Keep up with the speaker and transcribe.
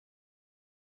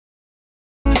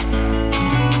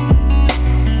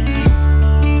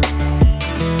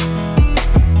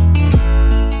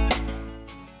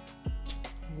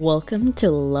Welcome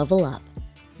to Level Up,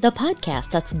 the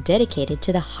podcast that's dedicated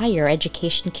to the higher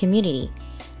education community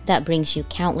that brings you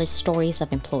countless stories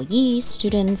of employees,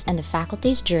 students, and the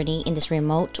faculty's journey in this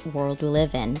remote world we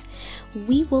live in.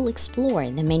 We will explore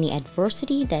the many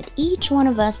adversity that each one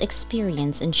of us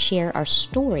experience and share our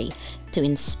story to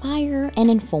inspire and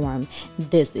inform.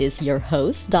 This is your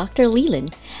host, Dr.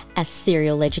 Leland, a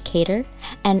serial educator,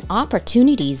 an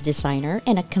opportunities designer,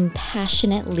 and a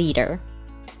compassionate leader.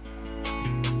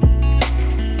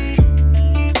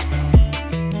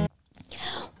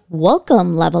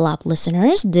 Welcome, Level Up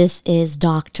listeners. This is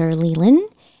Dr. Leland.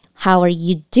 How are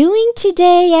you doing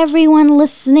today, everyone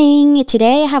listening?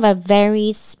 Today I have a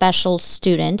very special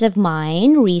student of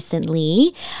mine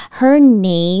recently. Her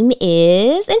name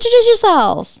is... Introduce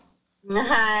yourself.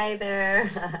 Hi there.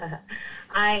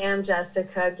 I am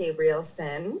Jessica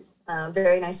Gabrielson.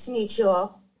 Very nice to meet you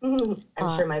all. I'm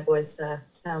sure my voice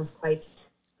sounds quite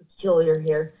peculiar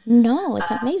here. No, it's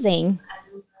amazing.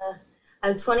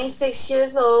 I'm 26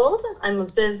 years old. I'm a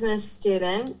business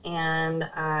student, and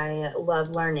I love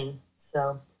learning.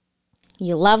 So,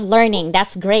 you love learning.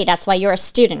 That's great. That's why you're a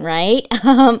student, right?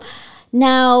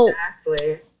 Now,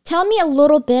 exactly. Tell me a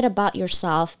little bit about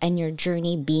yourself and your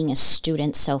journey being a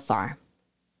student so far.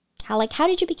 How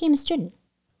did you become a student?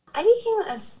 I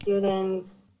became a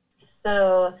student.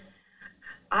 So,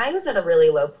 I was at a really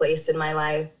low place in my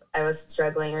life. I was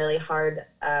struggling really hard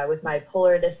with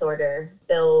bipolar disorder,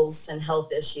 bills, and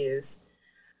health issues.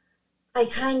 I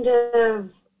kind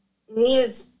of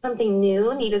needed something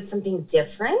new, needed something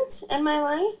different in my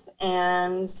life.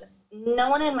 And no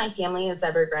one in my family has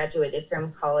ever graduated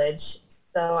from college.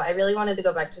 So I really wanted to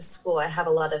go back to school. I have a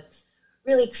lot of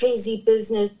really crazy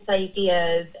business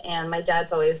ideas. And my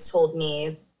dad's always told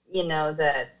me,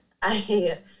 that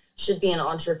I should be an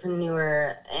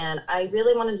entrepreneur, and I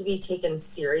really wanted to be taken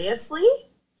seriously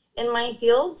in my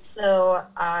field, so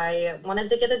I wanted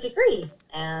to get a degree,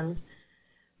 and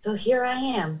so here I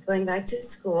am going back to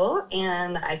school,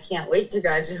 and I can't wait to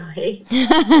graduate.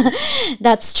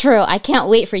 That's true. I can't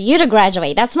wait for you to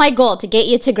graduate. That's my goal, to get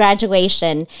you to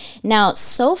graduation. Now,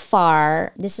 so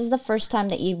far, this is the first time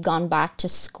that you've gone back to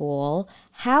school.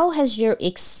 How has your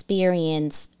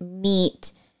experience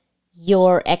met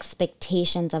your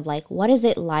expectations of what is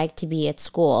it like to be at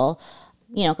school?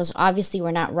 Because obviously we're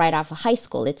not right off of high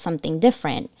school. It's something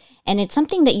different. And it's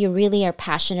something that you really are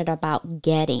passionate about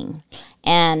getting.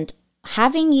 And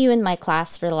having you in my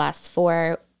class for the last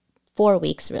 4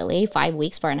 weeks, really, 5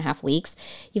 weeks, 4.5 weeks,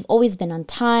 you've always been on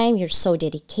time. You're so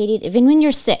dedicated. Even when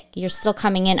you're sick, you're still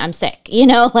coming in, I'm sick.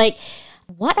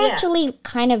 What actually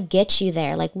kind of gets you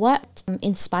there? What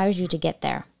inspires you to get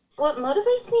there? What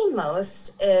motivates me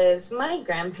most is my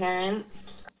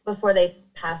grandparents, before they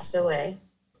passed away,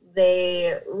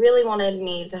 they really wanted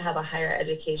me to have a higher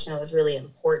education. It was really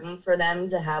important for them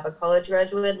to have a college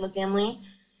graduate in the family,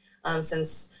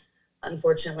 since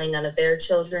unfortunately none of their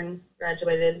children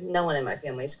graduated. No one in my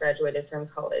family's graduated from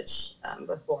college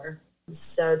before.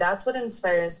 So that's what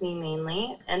inspires me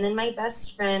mainly. And then my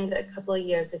best friend a couple of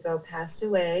years ago passed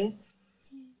away,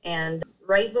 and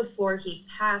right before he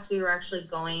passed, we were actually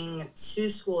going to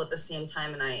school at the same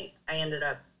time, and I ended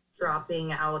up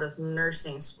dropping out of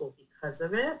nursing school because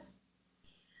of it.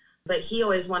 But he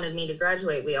always wanted me to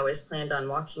graduate. We always planned on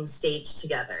walking stage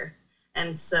together.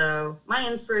 And so my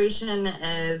inspiration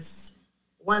is,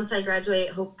 once I graduate,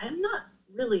 I'm not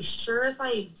really sure if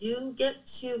I do get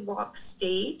to walk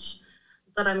stage,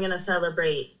 but I'm going to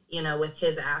celebrate, with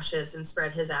his ashes and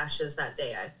spread his ashes that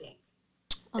day, I think.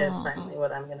 Is finally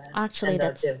what I'm gonna end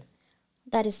up doing.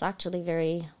 That is actually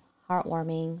very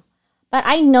heartwarming. But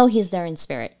I know he's there in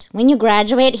spirit. When you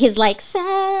graduate, he's like,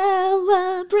 celebration.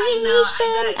 I know.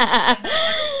 Every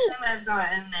time I've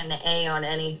gotten an A on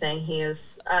anything, he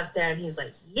is up there and he's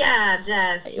like, yeah,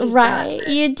 Jess. Right,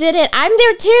 you did it. I'm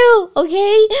there too,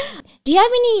 okay? Do you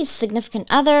have any significant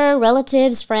other,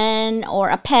 relatives, friend, or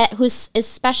a pet who's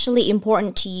especially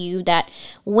important to you that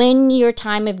when your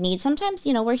time of need, sometimes,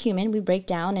 we're human, we break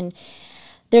down, and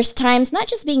there's times, not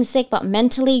just being sick, but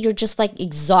mentally you're just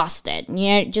exhausted.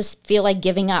 You just feel like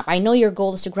giving up. I know your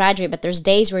goal is to graduate, but there's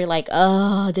days where you're like,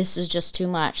 oh, this is just too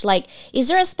much. Is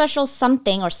there a special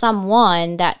something or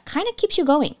someone that kind of keeps you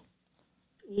going?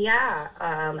 Yeah,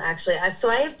 actually. So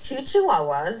I have 2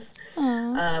 Chihuahuas.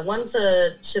 One's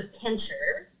a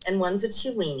Chipincher and one's a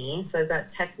Chiweenie. So I've got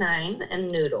Tech 9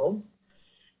 and Noodle.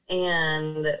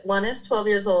 And one is 12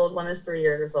 years old, one is 3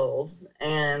 years old,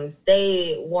 and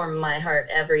they warm my heart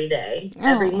every day,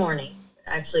 every morning.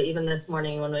 Actually, even this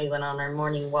morning when we went on our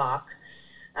morning walk,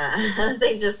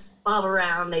 they just bob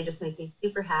around. They just make me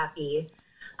super happy.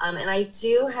 And I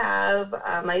do have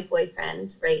my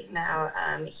boyfriend right now.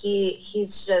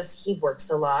 He works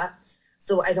a lot,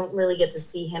 so I don't really get to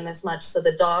see him as much. So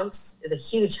the dogs is a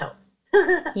huge help.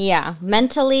 Yeah,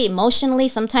 mentally, emotionally,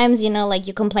 sometimes, like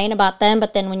you complain about them,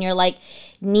 but then when you're like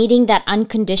needing that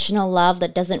unconditional love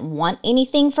that doesn't want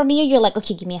anything from you, you're like,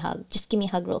 okay, give me a hug. Just give me a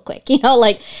hug real quick.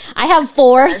 Like I have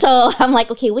 4, so I'm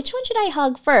like, okay, which one should I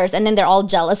hug first? And then they're all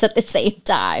jealous at the same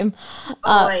time.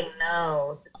 I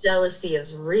know. Jealousy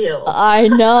is real. I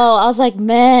know. I was like,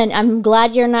 man, I'm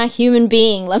glad you're not a human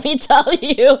being. Let me tell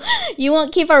you, you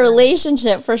won't keep a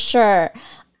relationship for sure.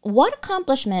 What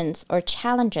accomplishments or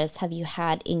challenges have you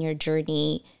had in your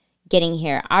journey getting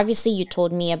here? Obviously, you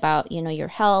told me about, your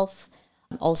health,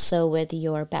 also with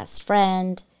your best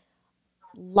friend.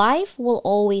 Life will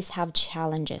always have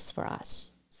challenges for us,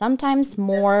 sometimes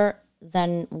more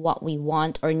than what we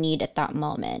want or need at that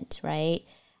moment, right?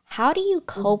 How do you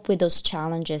cope with those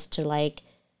challenges to like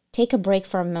take a break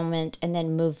for a moment and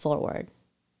then move forward?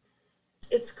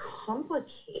 It's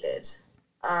complicated.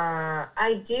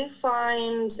 I do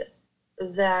find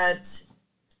that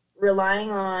relying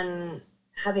on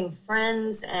having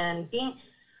friends and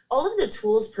all of the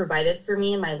tools provided for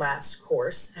me in my last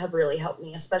course have really helped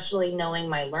me, especially knowing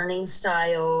my learning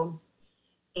style.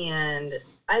 And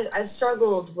I've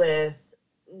struggled with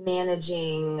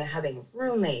managing having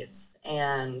roommates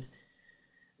and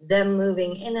them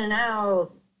moving in and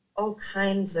out, all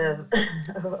kinds of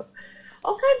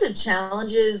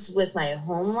challenges with my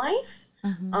home life.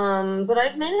 But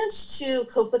I've managed to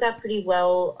cope with that pretty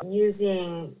well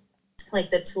using like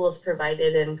the tools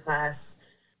provided in class.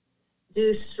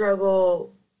 Do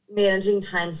struggle managing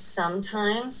time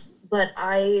sometimes, but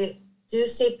I do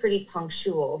stay pretty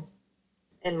punctual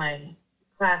in my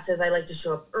classes. I like to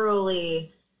show up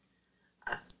early,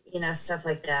 stuff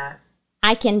like that.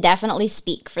 I can definitely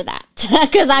speak for that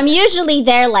because I'm usually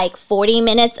there like 40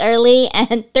 minutes early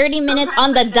and 30 minutes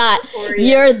on the dot.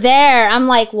 You're there. I'm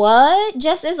like, what?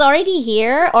 Jess is already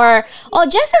here? Or, oh,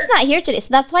 Jess is not here today. So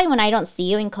that's why when I don't see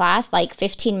you in class like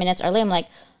 15 minutes early, I'm like,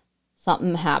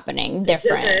 something happening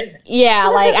different. Yeah,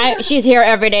 like she's here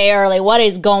every day early. What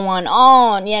is going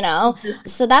on,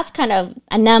 So that's kind of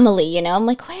anomaly, I'm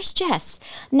like, where's Jess?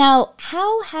 Now,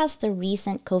 how has the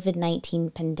recent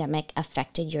COVID-19 pandemic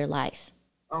affected your life?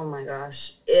 Oh my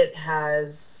gosh. It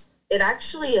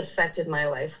actually affected my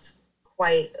life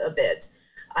quite a bit.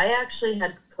 I actually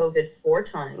had COVID 4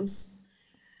 times.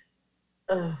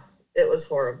 Ugh, it was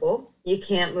horrible. You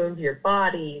can't move your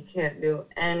body. You can't do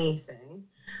anything.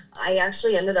 I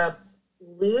actually ended up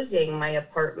losing my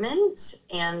apartment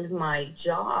and my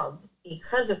job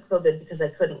because of COVID because I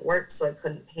couldn't work, so I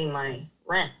couldn't pay my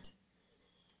rent.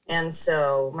 And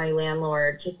so my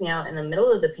landlord kicked me out in the middle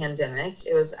of the pandemic.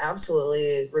 It was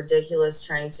absolutely ridiculous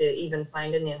trying to even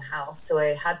find a new house. So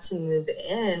I had to move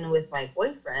in with my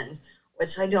boyfriend,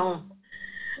 which I don't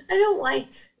like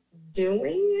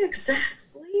doing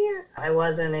exactly. I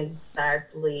wasn't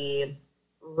exactly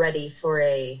ready for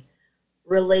a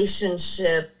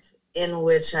relationship in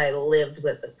which I lived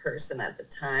with the person at the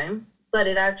time, but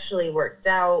it actually worked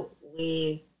out.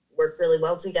 We work really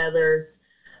well together.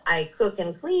 I cook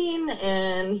and clean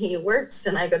and he works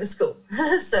and I go to school.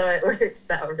 So it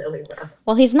works out really well.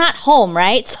 Well, he's not home,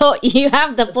 right? So you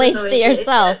have the place to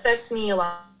yourself. It affected me a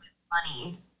lot of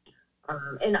money.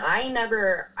 And I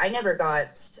never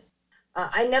got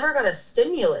a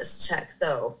stimulus check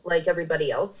though, like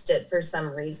everybody else did for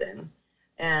some reason.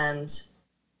 And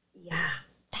yeah,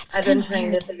 I've been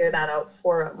trying to figure that out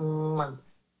for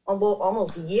months,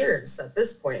 almost years at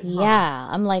this point. Yeah,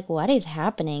 I'm like, what is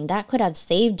happening? That could have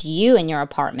saved you in your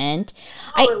apartment.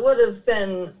 It would have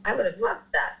been, I would have loved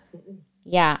that.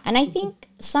 Yeah, and I think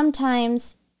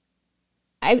sometimes,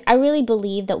 I really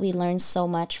believe that we learn so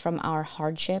much from our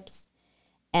hardships.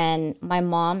 And my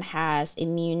mom has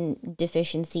immune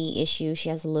deficiency issues. She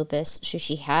has lupus. So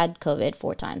she had COVID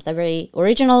 4 times. The very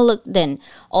original, then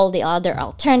all the other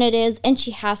alternatives. And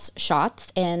she has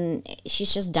shots and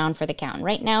she's just down for the count.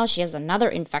 Right now, she has another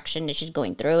infection that she's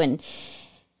going through. And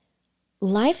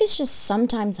life is just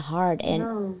sometimes hard.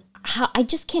 And I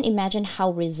just can't imagine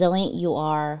how resilient you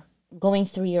are going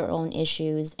through your own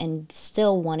issues and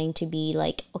still wanting to be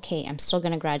like, okay, I'm still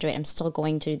going to graduate. I'm still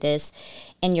going to this.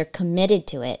 And you're committed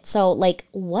to it. So, like,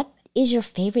 what is your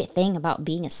favorite thing about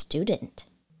being a student?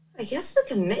 I guess the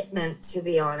commitment, to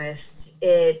be honest.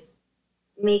 It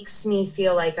makes me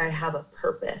feel like I have a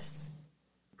purpose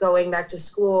going back to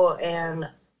school. And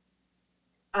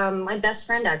my best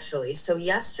friend, actually, so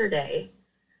yesterday,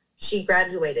 she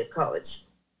graduated college.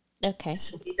 Okay.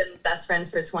 We've been best friends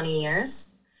for 20 years.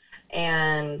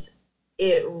 And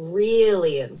it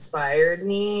really inspired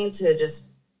me to just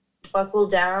buckle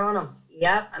down.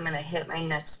 I'm going to hit my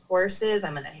next courses.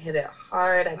 I'm going to hit it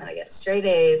hard. I'm going to get straight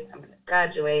A's. I'm going to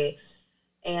graduate.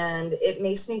 And it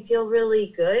makes me feel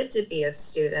really good to be a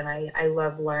student. I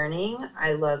love learning.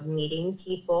 I love meeting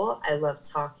people. I love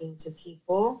talking to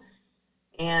people.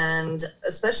 And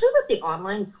especially with the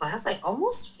online class, I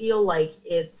almost feel like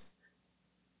it's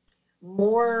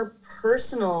more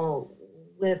personal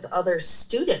with other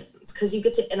students because you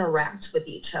get to interact with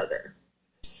each other.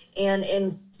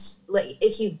 And like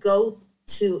if you go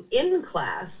to in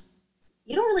class,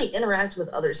 you don't really interact with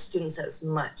other students as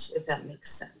much, if that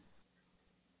makes sense.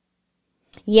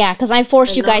 Yeah, because I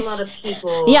force you guys. A lot of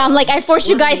people. Yeah, I'm like I force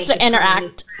you guys to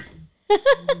interact.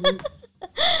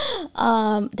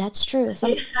 That's true.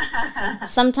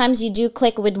 Sometimes you do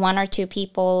click with one or two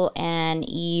people, and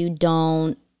you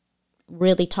don't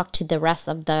really talk to the rest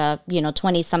of the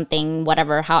 20 something,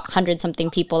 whatever, 100 something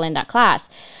people in that class.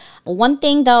 One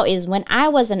thing though is when I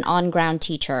was an on-ground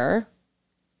teacher,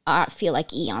 I feel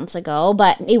like eons ago,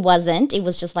 but it wasn't. It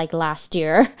was just like last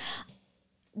year.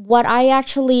 What I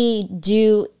actually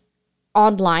do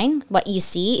online, what you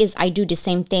see is I do the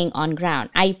same thing on ground.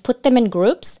 I put them in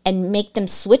groups and make them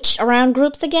switch around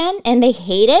groups again, and they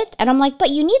hate it. And I'm like, but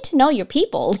you need to know your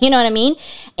people, you know what I mean?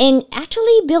 And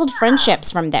actually build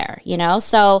friendships from there,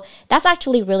 So that's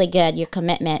actually really good, your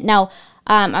commitment. Now,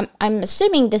 I'm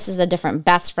assuming this is a different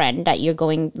best friend that you're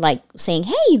going like saying,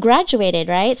 hey, you graduated,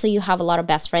 right? So you have a lot of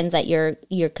best friends that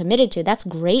you're committed to. That's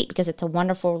great because it's a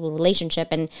wonderful relationship.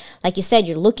 And like you said,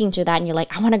 you're looking through that and you're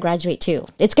like, I want to graduate too.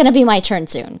 It's going to be my turn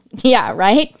soon. Yeah,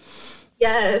 right?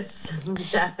 Yes,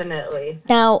 definitely.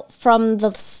 Now, from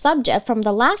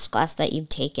the last class that you've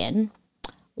taken,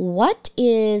 what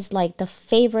is like the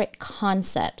favorite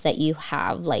concepts that you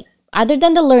have, like other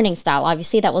than the learning style?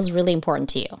 Obviously, that was really important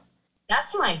to you.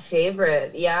 That's my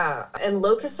favorite, yeah. And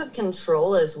locus of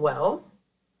control as well,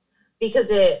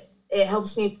 because it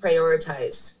helps me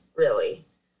prioritize, really,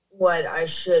 what I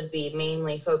should be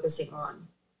mainly focusing on.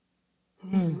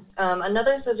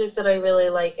 Another subject that I really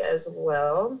like as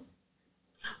well.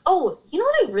 Oh, you know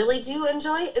what I really do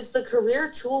enjoy is the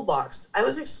career toolbox. I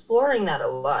was exploring that a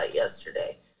lot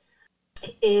yesterday.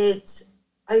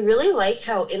 I really like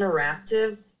how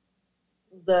interactive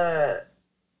the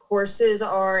courses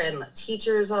are and the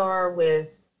teachers are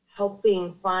with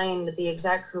helping find the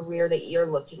exact career that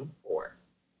you're looking for.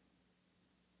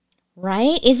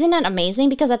 Right? Isn't that amazing?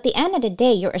 Because at the end of the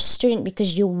day, you're a student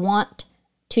because you want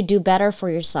to do better for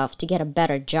yourself, to get a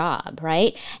better job,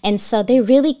 right? And so they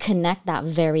really connect that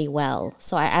very well.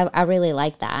 So I really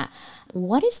like that.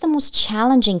 What is the most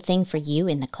challenging thing for you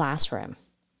in the classroom?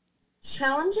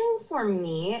 Challenging for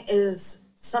me is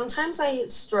sometimes I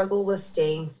struggle with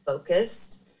staying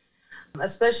focused.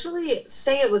 Especially,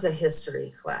 say it was a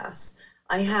history class.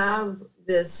 I have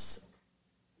this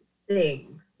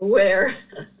thing where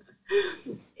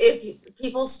if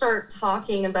people start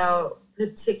talking about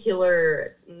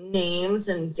particular names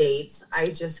and dates,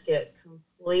 I just get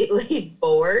completely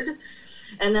bored.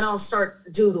 And then I'll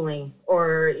start doodling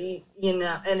or,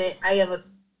 I have a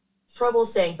trouble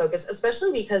staying focused,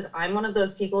 especially because I'm one of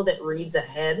those people that reads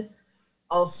ahead.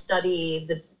 I'll study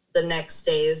the next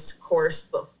day's course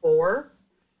before,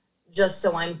 just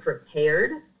so I'm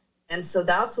prepared. And so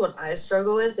that's what I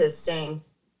struggle with, is staying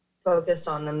focused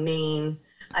on the main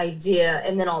idea.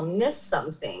 And then I'll miss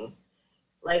something.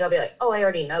 Like I'll be like, oh, I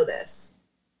already know this.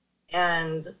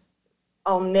 And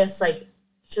I'll miss like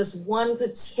just one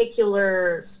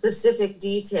particular specific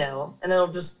detail and it'll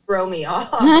just throw me off.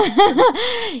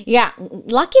 Yeah.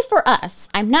 Lucky for us,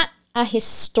 I'm not a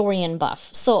historian buff.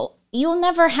 So you'll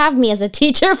never have me as a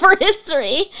teacher for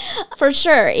history, for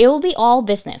sure. It will be all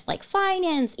business, like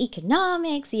finance,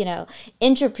 economics,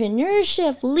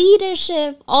 entrepreneurship,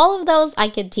 leadership, all of those I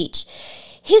could teach.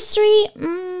 History,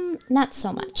 not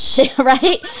so much,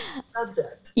 right?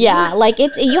 Subject. Yeah, like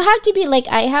you have to be like,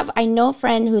 I know a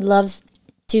friend who loves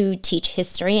to teach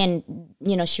history, and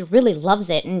she really loves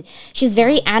it, and she's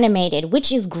very animated,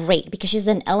 which is great because she's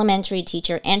an elementary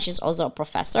teacher and she's also a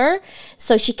professor,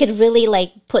 so she could really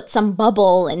like put some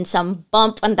bubble and some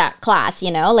bump on that class,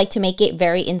 like to make it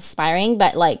very inspiring.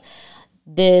 But like,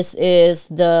 this is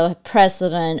the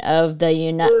president of the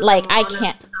like I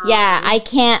can't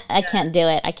do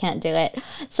it.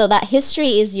 So that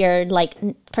history is your like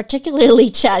particularly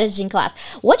challenging class.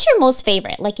 What's your most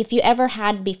favorite, like if you ever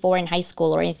had before in high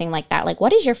school or anything like that? Like,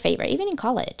 what is your favorite, even in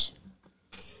college?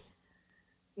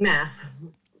 Math.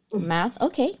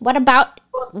 Okay. What about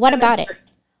it?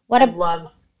 I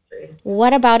love history.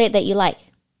 What about it that you like?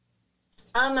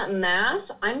 Math,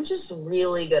 I'm just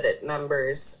really good at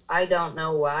numbers. I don't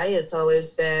know why. It's always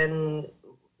been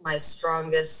my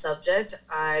strongest subject.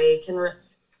 I can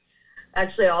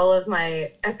actually, all of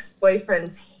my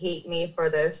ex-boyfriends hate me for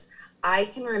this. I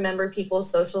can remember people's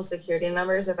social security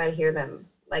numbers if I hear them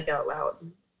like out loud.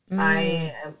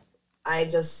 I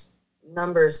just,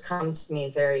 numbers come to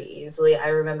me very easily. I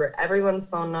remember everyone's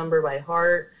phone number by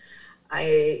heart.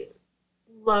 I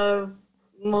love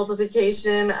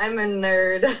multiplication. I'm a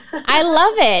nerd. I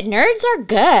love it. Nerds are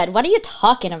good. What are you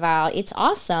talking about? It's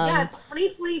awesome. Yeah, it's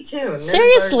 2022. Nerds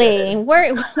seriously,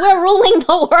 we're ruling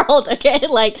the world. Okay,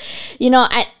 like, you know,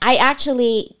 I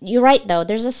actually, you're right though.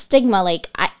 There's a stigma. Like,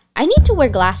 I need to wear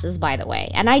glasses, by the way,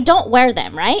 and I don't wear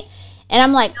them, right? And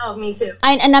I'm like, oh, me too.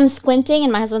 And I'm squinting,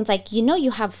 and my husband's like, you know,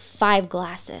 you have 5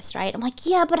 glasses, right? I'm like,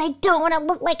 yeah, but I don't want to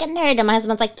look like a nerd. And my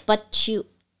husband's like, but you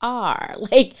are.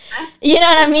 Like, you know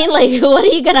what I mean? Like, what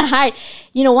are you going to hide?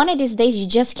 You know, one of these days you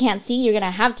just can't see. You're going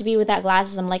to have to be without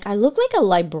glasses. I'm like, I look like a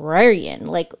librarian.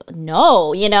 Like,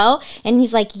 no, you know? And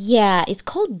he's like, yeah, it's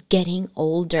called getting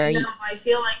older. No, I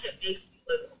feel like it makes me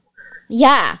look older.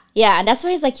 Yeah. And that's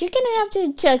why he's like, you're going to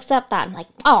have to accept that. I'm like,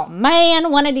 oh,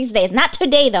 man, one of these days. Not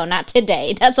today, though. Not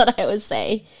today. That's what I would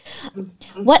say.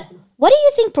 What do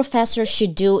you think professors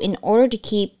should do in order to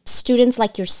keep students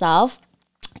like yourself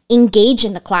engaged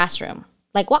in the classroom?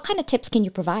 Like, what kind of tips can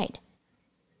you provide?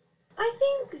 I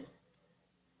think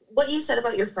what you said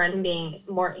about your friend being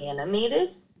more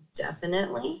animated,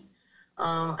 definitely.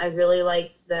 I really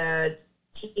like the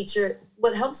teacher.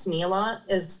 What helps me a lot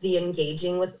is the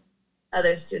engaging with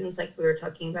other students, like we were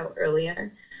talking about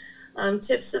earlier.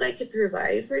 Tips that I could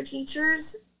provide for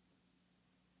teachers: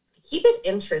 keep it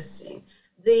interesting.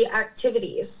 The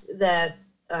activities that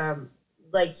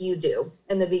like you do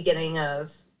in the beginning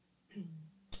of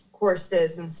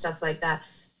courses and stuff like that,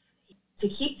 to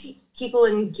keep people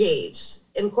engaged,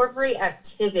 incorporate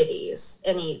activities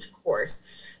in each course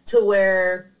to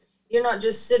where you're not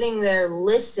just sitting there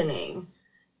listening,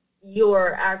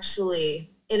 you're actually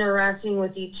interacting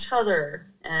with each other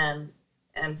and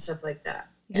stuff like that.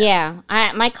 Yeah,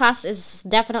 my class is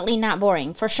definitely not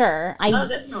boring, for sure.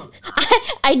 Definitely.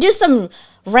 I do some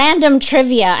random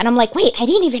trivia, and I'm like, wait, I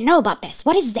didn't even know about this.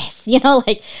 What is this? You know,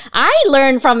 like, I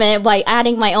learn from it by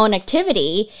adding my own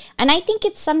activity, and I think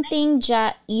it's something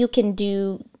that you can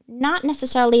do, not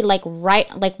necessarily like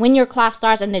when your class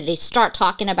starts and then they start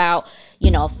talking about,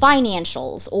 you know,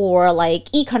 financials or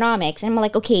like economics, and I'm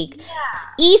like, okay,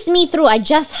 ease me through. I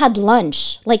just had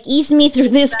lunch. Like, ease me through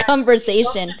this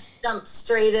conversation. Don't just jump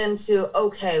straight into,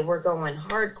 okay, we're going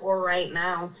hardcore right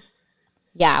now.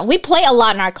 Yeah, we play a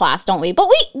lot in our class, don't we? But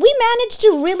we manage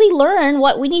to really learn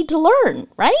what we need to learn,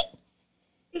 right?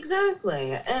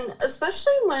 Exactly. And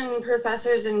especially when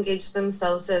professors engage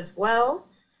themselves as well,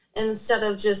 instead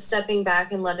of just stepping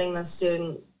back and letting the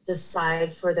student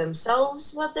decide for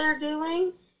themselves what they're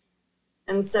doing.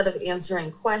 Instead of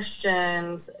answering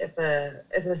questions, if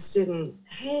a student,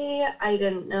 hey, I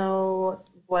didn't know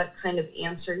what kind of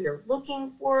answer you're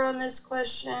looking for on this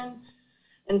question,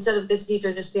 instead of this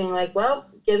teacher just being like, well,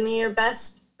 give me your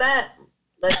best bet.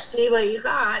 Let's see what you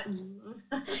got.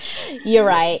 You're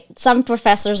right. Some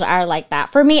professors are like that.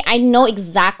 For me, I know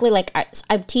exactly, like,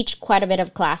 I teach quite a bit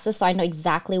of classes, so I know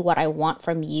exactly what I want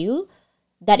from you.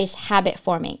 That is habit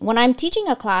forming. When I'm teaching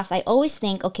a class, I always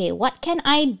think, okay, what can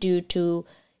I do to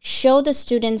show the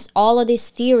students all of this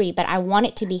theory, but I want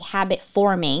it to be habit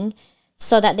forming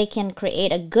so that they can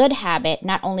create a good habit,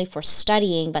 not only for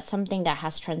studying, but something that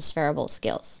has transferable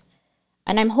skills.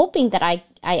 And I'm hoping that I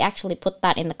actually put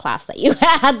that in the class that you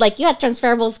had. Like, you had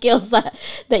transferable skills that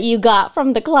you got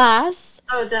from the class.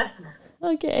 Oh, definitely.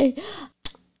 Okay.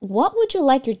 What would you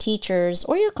like your teachers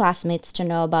or your classmates to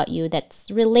know about you that's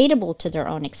relatable to their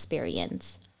own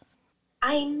experience?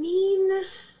 I mean,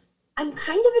 I'm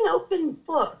kind of an open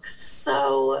book.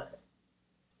 So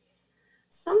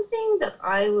something that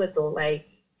I would like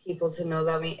people to know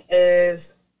about me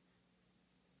is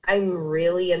I'm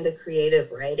really into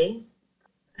creative writing.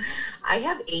 I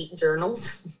have 8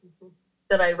 journals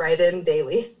that I write in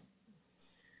daily.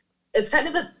 It's kind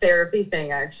of a therapy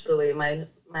thing, actually.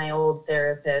 My old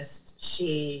therapist,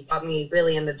 she got me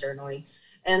really into journaling.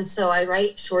 And so I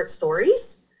write short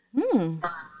stories.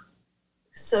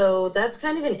 So that's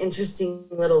kind of an interesting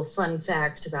little fun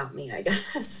fact about me, I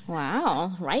guess.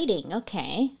 Wow, writing,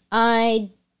 okay. I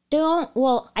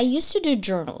used to do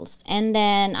journals, and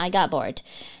then I got bored.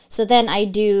 So then I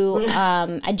do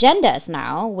agendas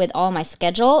now with all my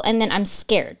schedule, and then I'm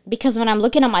scared because when I'm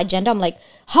looking at my agenda, I'm like,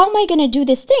 how am I going to do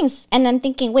these things? And I'm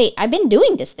thinking, wait, I've been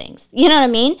doing these things. You know what I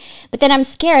mean? But then I'm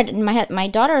scared, and my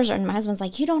daughters and my husband's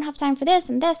like, you don't have time for this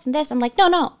and this and this. I'm like,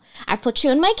 no. I put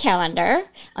you in my calendar,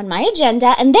 on my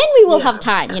agenda, and then we will have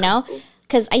time, you know?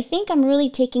 because I think I'm really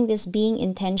taking this being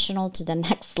intentional to the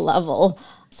next level.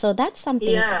 So that's something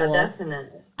cool. Yeah,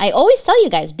 definitely. I always tell you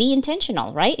guys, be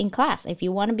intentional, right? In class. If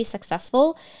you want to be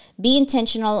successful, be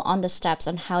intentional on the steps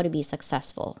on how to be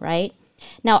successful, right?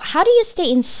 Now, how do you stay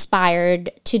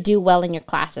inspired to do well in your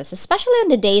classes, especially on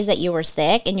the days that you were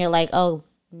sick and you're like, oh,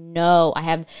 no, I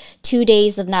have 2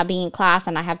 days of not being in class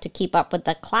and I have to keep up with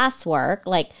the classwork.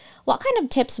 Like, what kind of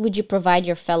tips would you provide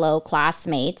your fellow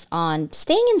classmates on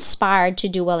staying inspired to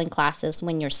do well in classes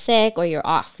when you're sick or you're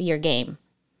off your game?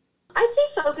 I'd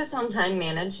say focus on time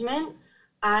management.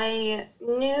 I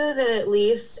knew that at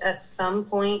least at some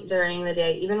point during the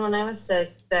day, even when I was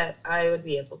sick, that I would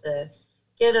be able to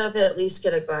get up, at least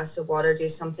get a glass of water, do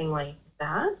something like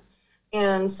that.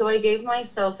 And so I gave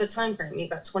myself a time frame. You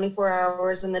got 24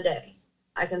 hours in the day.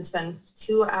 I can spend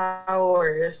 2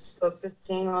 hours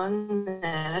focusing on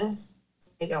this.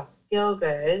 I don't feel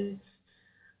good.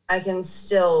 I can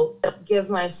still give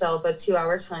myself a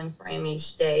 2-hour time frame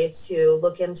each day to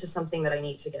look into something that I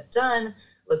need to get done,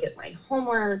 look at my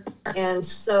homework. And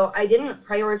so I didn't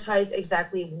prioritize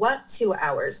exactly what 2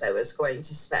 hours I was going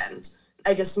to spend.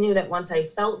 I just knew that once I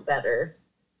felt better,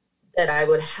 that I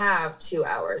would have 2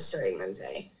 hours during the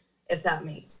day, if that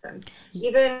makes sense.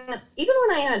 Even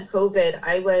when I had COVID,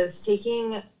 I was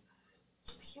taking, I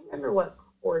can't remember what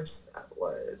course that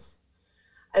was.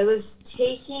 I was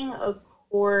taking a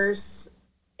course.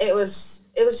 It was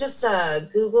just a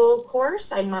Google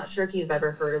course. I'm not sure if you've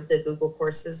ever heard of the Google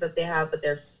courses that they have, but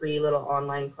they're free little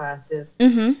online classes.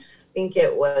 Mm-hmm. I think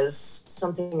it was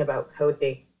something about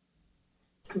coding.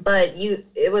 But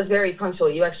it was very punctual.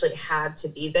 You actually had to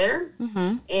be there.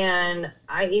 Mm-hmm. And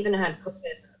I even had COVID.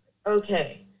 I was like,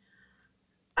 okay,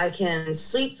 I can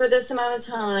sleep for this amount of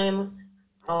time.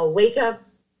 I'll wake up.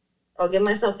 I'll give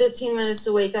myself 15 minutes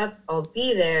to wake up. I'll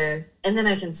be there. And then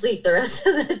I can sleep the rest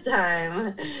of the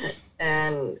time.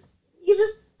 And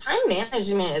time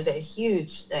management is a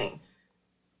huge thing.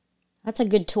 That's a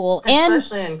good tool.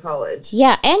 Especially in college.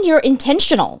 Yeah, and you're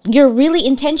intentional. You're really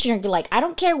intentional. You're like, I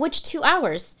don't care which 2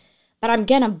 hours, but I'm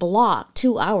going to block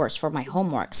 2 hours for my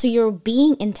homework. So you're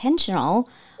being intentional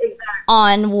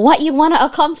on what you want to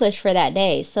accomplish for that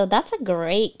day. So that's a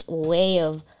great way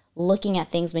of looking at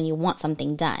things when you want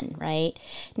something done, right?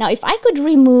 Now, if I could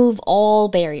remove all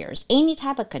barriers, any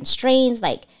type of constraints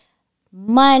like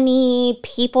money,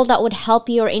 people that would help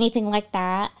you or anything like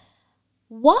that,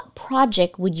 what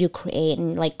project would you create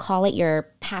and like call it your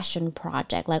passion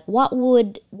project? Like what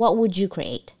would you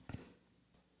create?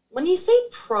 When you say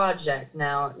project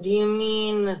now, do you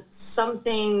mean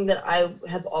something that I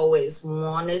have always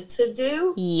wanted to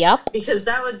do? Yep. Because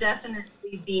that would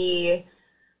definitely be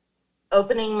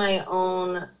opening my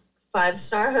own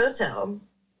 5-star hotel,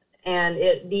 and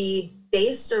it be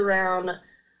based around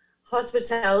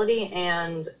hospitality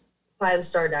and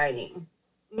 5-star dining.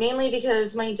 Mainly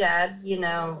because my dad,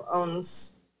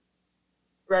 owns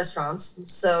restaurants.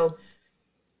 So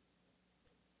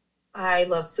I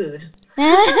love food.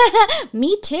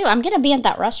 Me too. I'm going to be at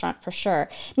that restaurant for sure.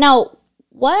 Now,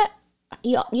 what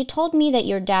you told me that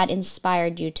your dad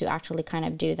inspired you to actually kind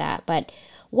of do that, but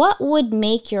what would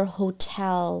make your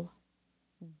hotel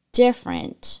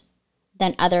different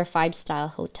than other 5-star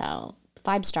hotel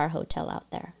out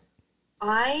there?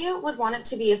 I would want it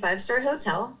to be a 5-star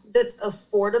hotel that's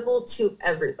affordable to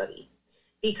everybody.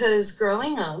 Because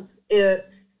growing up,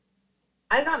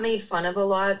 I got made fun of a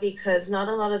lot because not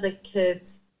a lot of the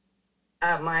kids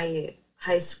at my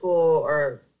high school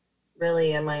or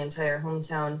really in my entire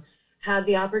hometown had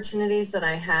the opportunities that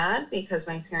I had because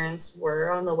my parents were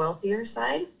on the wealthier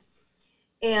side.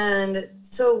 And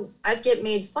so I'd get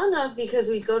made fun of because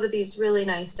we'd go to these really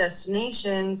nice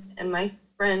destinations and my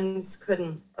friends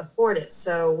couldn't afford it,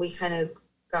 so we kind of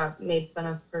got made fun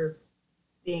of for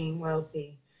being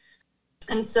wealthy.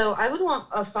 And so I would want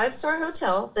a 5-star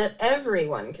hotel that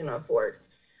everyone can afford.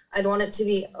 I'd want it to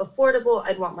be affordable.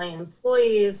 I'd want my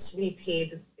employees to be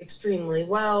paid extremely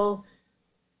well.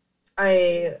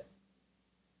 That's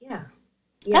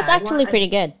actually pretty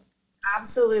good.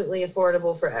 Absolutely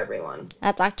affordable for everyone.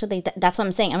 That's what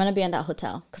I'm saying. I'm going to be in that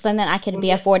hotel because then I can be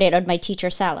afforded on my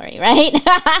teacher salary, right?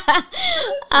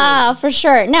 For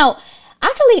sure. Now,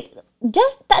 actually,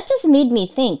 that just made me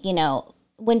think,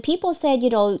 when people said,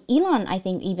 Elon, I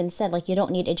think even said, like, you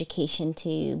don't need education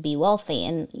to be wealthy.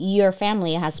 And your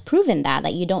family has proven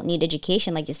that you don't need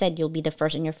education. Like you said, you'll be the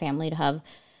first in your family to have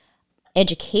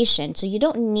education. So you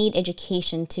don't need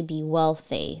education to be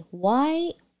wealthy.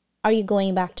 Why are you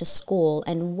going back to school,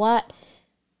 and what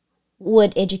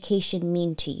would education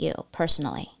mean to you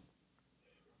personally?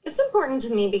 It's important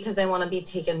to me because I want to be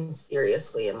taken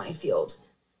seriously in my field.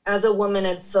 As a woman,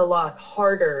 it's a lot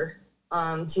harder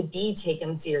to be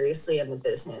taken seriously in the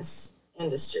business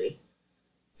industry.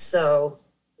 So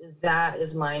that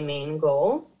is my main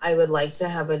goal. I would like to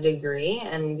have a degree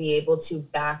and be able to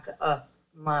back up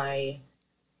my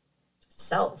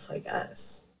self, I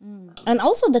guess. And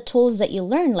also the tools that you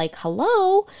learn, like,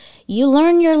 hello, you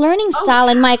learn your learning style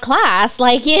in my class.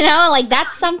 Like, you know, like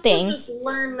that's something. You just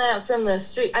learn that from the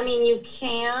street. I mean, you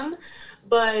can,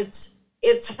 but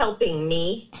it's helping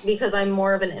me because I'm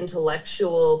more of an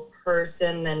intellectual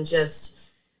person than just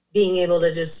being able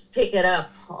to just pick it up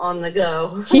on the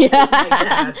go.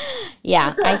 Yeah.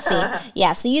 Yeah, I see.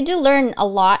 Yeah, so you do learn a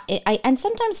lot. And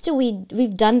sometimes too,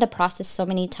 we've done the process so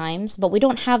many times, but we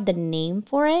don't have the name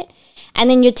for it. And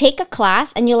then you take a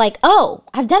class and you're like, oh,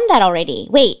 I've done that already.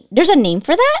 Wait, there's a name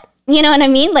for that? You know what I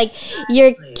mean? Like,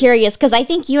 you're curious, because I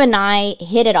think you and I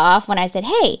hit it off when I said,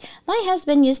 hey, my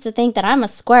husband used to think that I'm a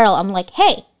squirrel. I'm like,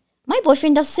 hey, my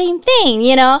boyfriend does the same thing,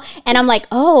 you know? And I'm like,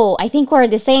 oh, I think we're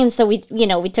the same. So we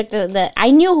took the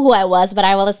I knew who I was, but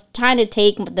I was trying to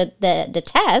take the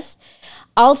test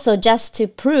also just to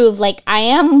prove like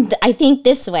I think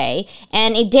this way.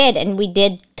 And it did. And we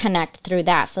did connect through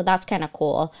that. So that's kind of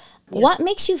cool. Yeah. What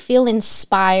makes you feel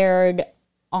inspired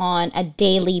on a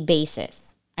daily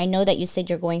basis? I know that you said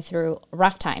you're going through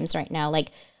rough times right now.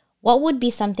 Like, what would be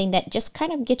something that just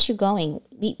kind of gets you going,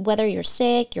 whether you're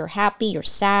sick, you're happy, you're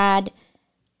sad?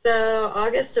 So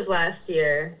August of last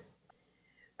year,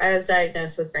 I was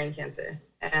diagnosed with brain cancer,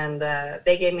 and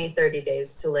they gave me 30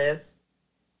 days to live.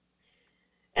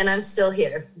 And I'm still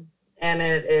here, and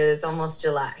it is almost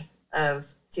July of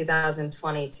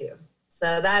 2022.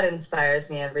 So that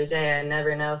inspires me every day. I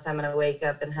never know if I'm going to wake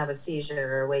up and have a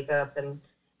seizure or wake up and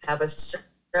have a stroke.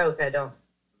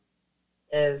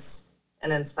 Is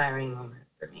an inspiring moment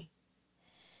for me.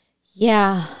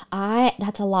 Yeah,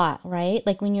 that's a lot, right?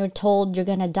 Like when you're told you're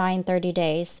going to die in 30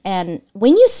 days. And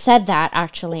when you said that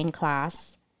actually in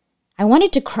class, I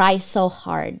wanted to cry so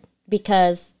hard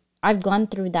because I've gone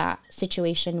through that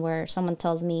situation where someone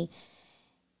tells me,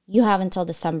 you have until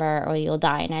December or you'll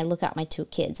die. And I look at my 2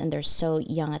 kids and they're so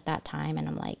young at that time. And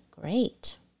I'm like,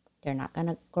 great. They're not going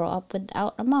to grow up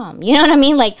without a mom. You know what I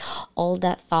mean? Like all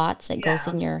that thoughts that goes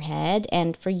in your head.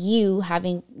 And for you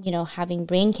having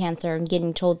brain cancer and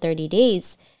getting told 30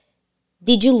 days,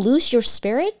 did you lose your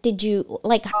spirit? Did you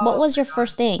what was your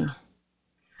first thing?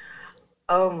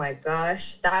 Oh my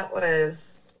gosh. It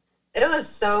was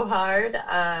so hard.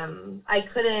 I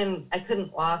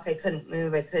couldn't walk. I couldn't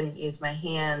move. I couldn't use my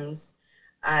hands.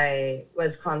 I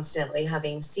was constantly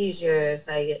having seizures.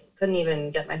 I couldn't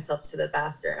even get myself to the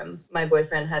bathroom. My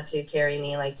boyfriend had to carry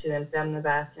me to and from the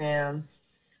bathroom.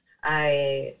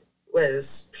 I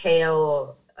was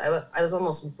pale. I was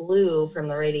almost blue from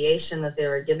the radiation that they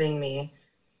were giving me.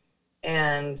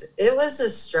 And it was a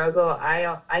struggle.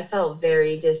 I felt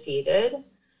very defeated.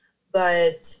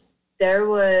 But there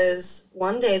was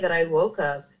one day that I woke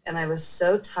up and I was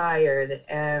so tired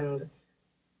and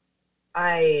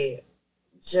I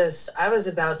was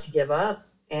about to give up,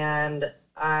 and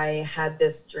I had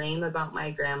this dream about my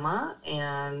grandma,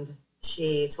 and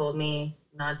she told me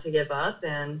not to give up,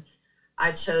 and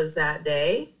I chose that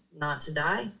day not to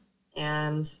die,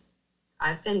 and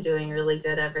I've been doing really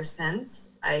good ever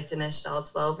since. I finished all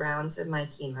 12 rounds of my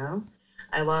chemo.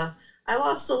 I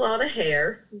lost a lot of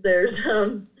hair. There's,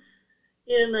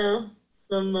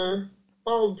 some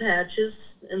bald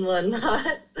patches and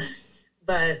whatnot,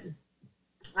 but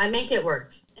I make it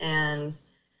work, and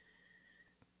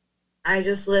I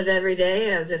just live every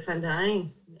day as if I'm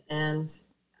dying, and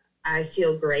I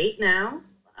feel great now.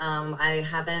 I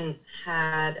haven't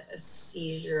had a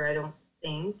seizure, I don't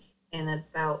think, in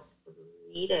about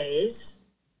 3 days,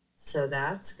 so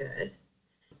that's good.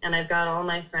 And I've got all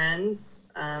my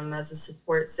friends as a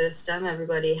support system.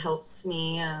 Everybody helps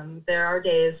me. There are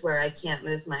days where I can't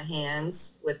move my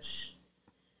hands, which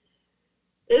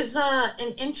is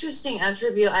an interesting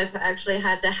attribute. I've actually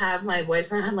had to have my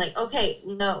boyfriend. I'm like, okay,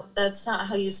 no, that's not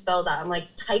how you spell that. I'm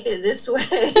like, type it this way.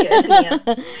 And he has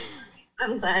to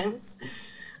sometimes.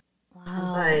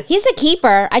 Wow. But he's a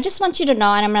keeper. I just want you to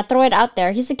know, and I'm going to throw it out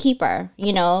there. He's a keeper.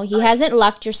 He hasn't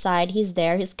left your side. He's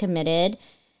there. He's committed.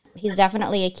 He's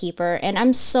definitely a keeper. And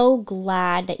I'm so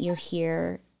glad that you're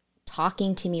here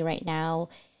talking to me right now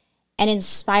and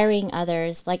inspiring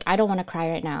others. Like, I don't want to cry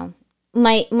right now.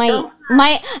 I know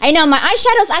my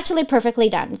eyeshadow's actually perfectly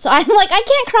done. So I'm like, I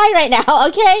can't cry right now,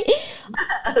 okay?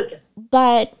 Okay.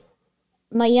 But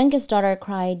my youngest daughter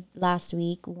cried last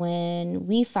week when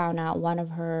we found out one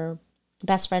of her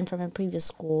best friend from her previous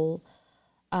school,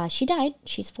 she died.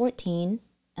 She's 14.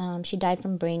 She died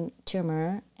from brain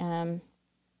tumor.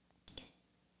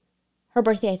 Her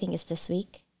birthday, I think, is this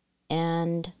week.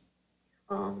 And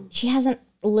She hasn't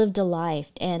lived a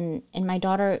life, and my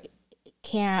daughter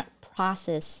can't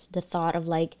process the thought of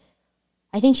like,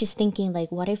 I think she's thinking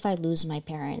like, what if I lose my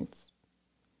parents?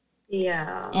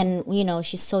 Yeah. And, you know,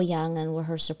 she's so young and we're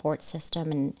her support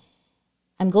system. And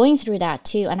I'm going through that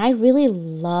too. And I really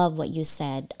love what you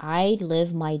said. I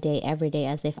live my day every day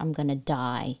as if I'm going to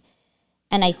die.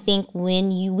 And I think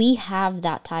when we have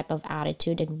that type of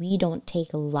attitude and we don't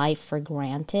take life for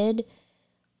granted,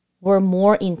 we're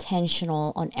more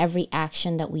intentional on every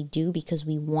action that we do because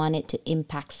we want it to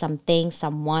impact something,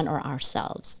 someone, or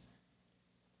ourselves.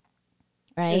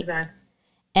 Right? Exactly.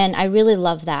 And I really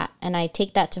love that. And I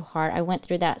take that to heart. I went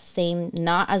through that same,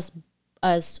 not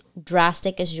as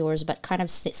drastic as yours, but kind of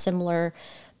similar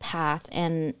path.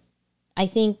 And I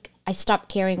think I stopped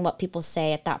caring what people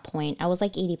say at that point. I was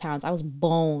like 80 pounds. I was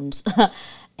bones.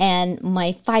 And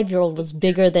my 5-year-old was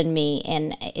bigger than me.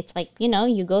 And it's like, you know,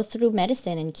 you go through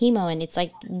medicine and chemo and it's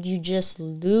like you just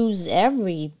lose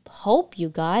every hope you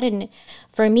got. And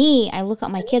for me, I look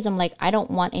at my kids, I'm like, I don't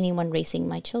want anyone raising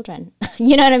my children.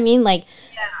 You know what I mean? Like,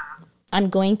 yeah. I'm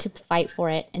going to fight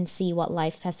for it and see what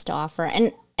life has to offer.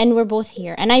 And we're both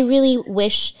here. And I really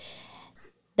wish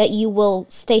that you will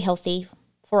stay healthy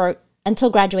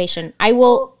until graduation. I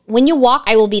will, when you walk,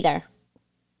 I will be there.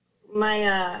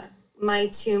 My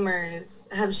tumors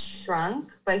have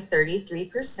shrunk by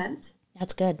 33%.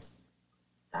 That's good.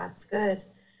 That's good.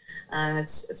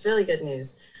 It's really good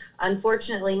news.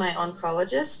 Unfortunately, my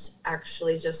oncologist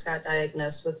actually just got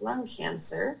diagnosed with lung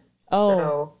cancer. Oh.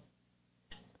 So,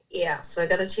 yeah, so I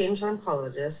got to change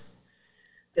oncologist.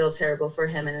 Feel terrible for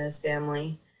him and his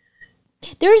family.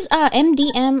 There's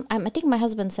MDM. I think my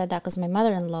husband said that because my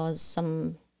mother-in-law has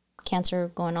some cancer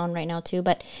going on right now too.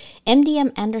 But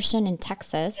MDM Anderson in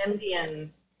Texas. MD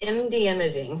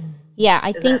imaging. Yeah,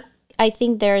 I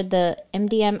think they're the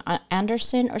MDM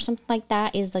Anderson or something like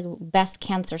that is the best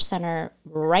cancer center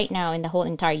right now in the whole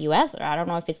entire U.S. I don't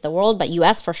know if it's the world, but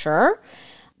U.S. for sure.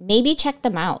 Maybe check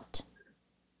them out.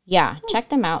 Yeah, check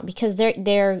them out because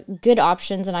they're good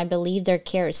options, and I believe their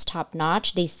care is top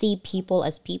notch. They see people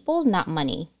as people, not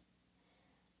money,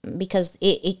 because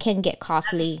it can get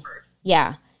costly.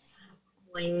 Yeah.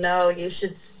 No, you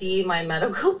should see my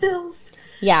medical bills.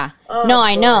 Yeah. Oh, no,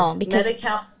 I know because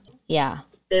Medi-Cal, yeah,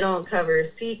 they don't cover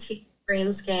CT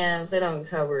brain scans. They don't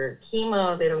cover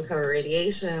chemo. They don't cover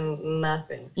radiation.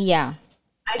 Nothing. Yeah.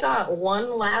 I got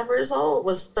one lab result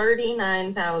was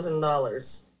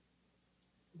 $39,000.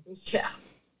 Yeah.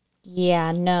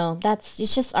 Yeah, no, it's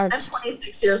just our... I'm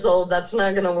 26 years old. That's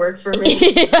not going to work for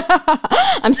me.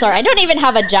 I'm sorry. I don't even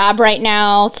have a job right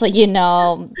now. So, you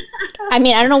know, I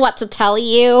mean, I don't know what to tell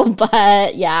you,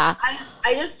 but yeah.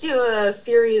 I just do a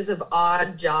series of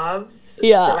odd jobs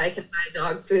so I can buy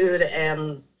dog food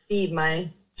and feed my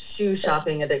shoe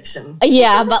shopping addiction.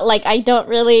 Yeah, but like, I don't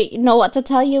really know what to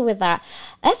tell you with that.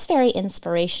 That's very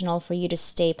inspirational for you to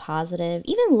stay positive.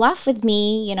 Even laugh with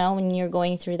me, you know, when you're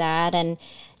going through that. And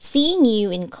seeing you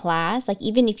in class, like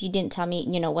even if you didn't tell me,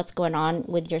 you know, what's going on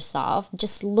with yourself,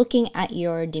 just looking at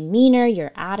your demeanor,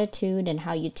 your attitude, and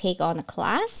how you take on a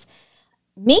class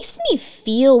makes me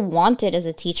feel wanted as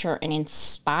a teacher and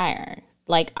inspired.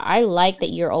 Like, I like that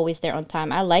you're always there on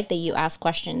time. I like that you ask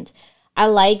questions. I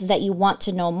like that you want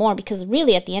to know more because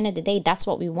really at the end of the day, that's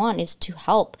what we want is to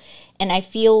help. And I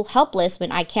feel helpless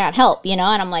when I can't help, you know,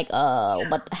 and I'm like, oh,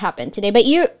 what happened today? But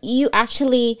you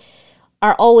actually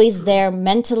are always there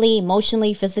mentally,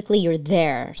 emotionally, physically, you're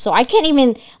there. So I can't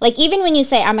even, like, even when you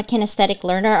say I'm a kinesthetic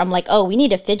learner, I'm like, oh, we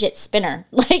need a fidget spinner.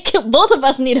 Like, both of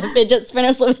us need a fidget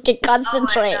spinner so we can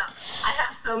concentrate. Oh, I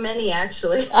have so many,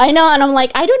 actually. I know, and I'm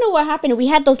like, I don't know what happened. We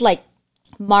had those, like,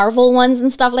 Marvel ones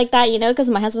and stuff like that, you know,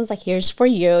 because my husband's like, here's for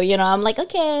you, you know. I'm like,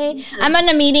 okay, I'm in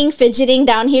a meeting fidgeting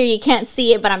down here. You can't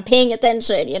see it, but I'm paying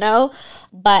attention, you know.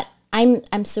 But I'm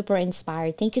super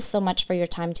inspired. Thank you so much for your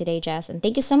time today, Jess, and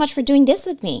thank you so much for doing this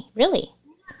with me. Really.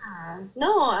 Yeah.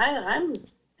 No, I'm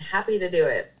happy to do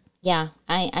it. Yeah,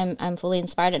 I'm fully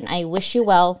inspired, and I wish you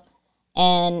well,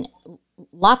 and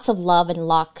lots of love and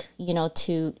luck, you know,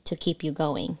 to keep you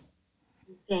going.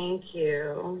 Thank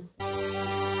you.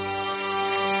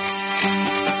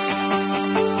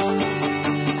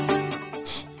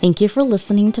 Thank you for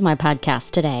listening to my podcast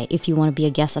today. If you want to be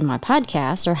a guest on my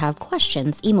podcast or have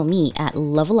questions, email me at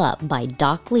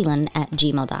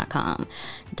levelupbydocleyland@gmail.com.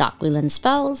 Doc Leland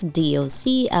spells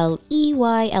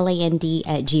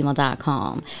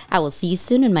DOCLEYLAND@gmail.com. I will see you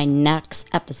soon in my next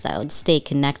episode. Stay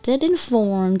connected,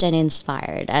 informed, and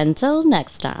inspired. Until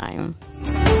next time.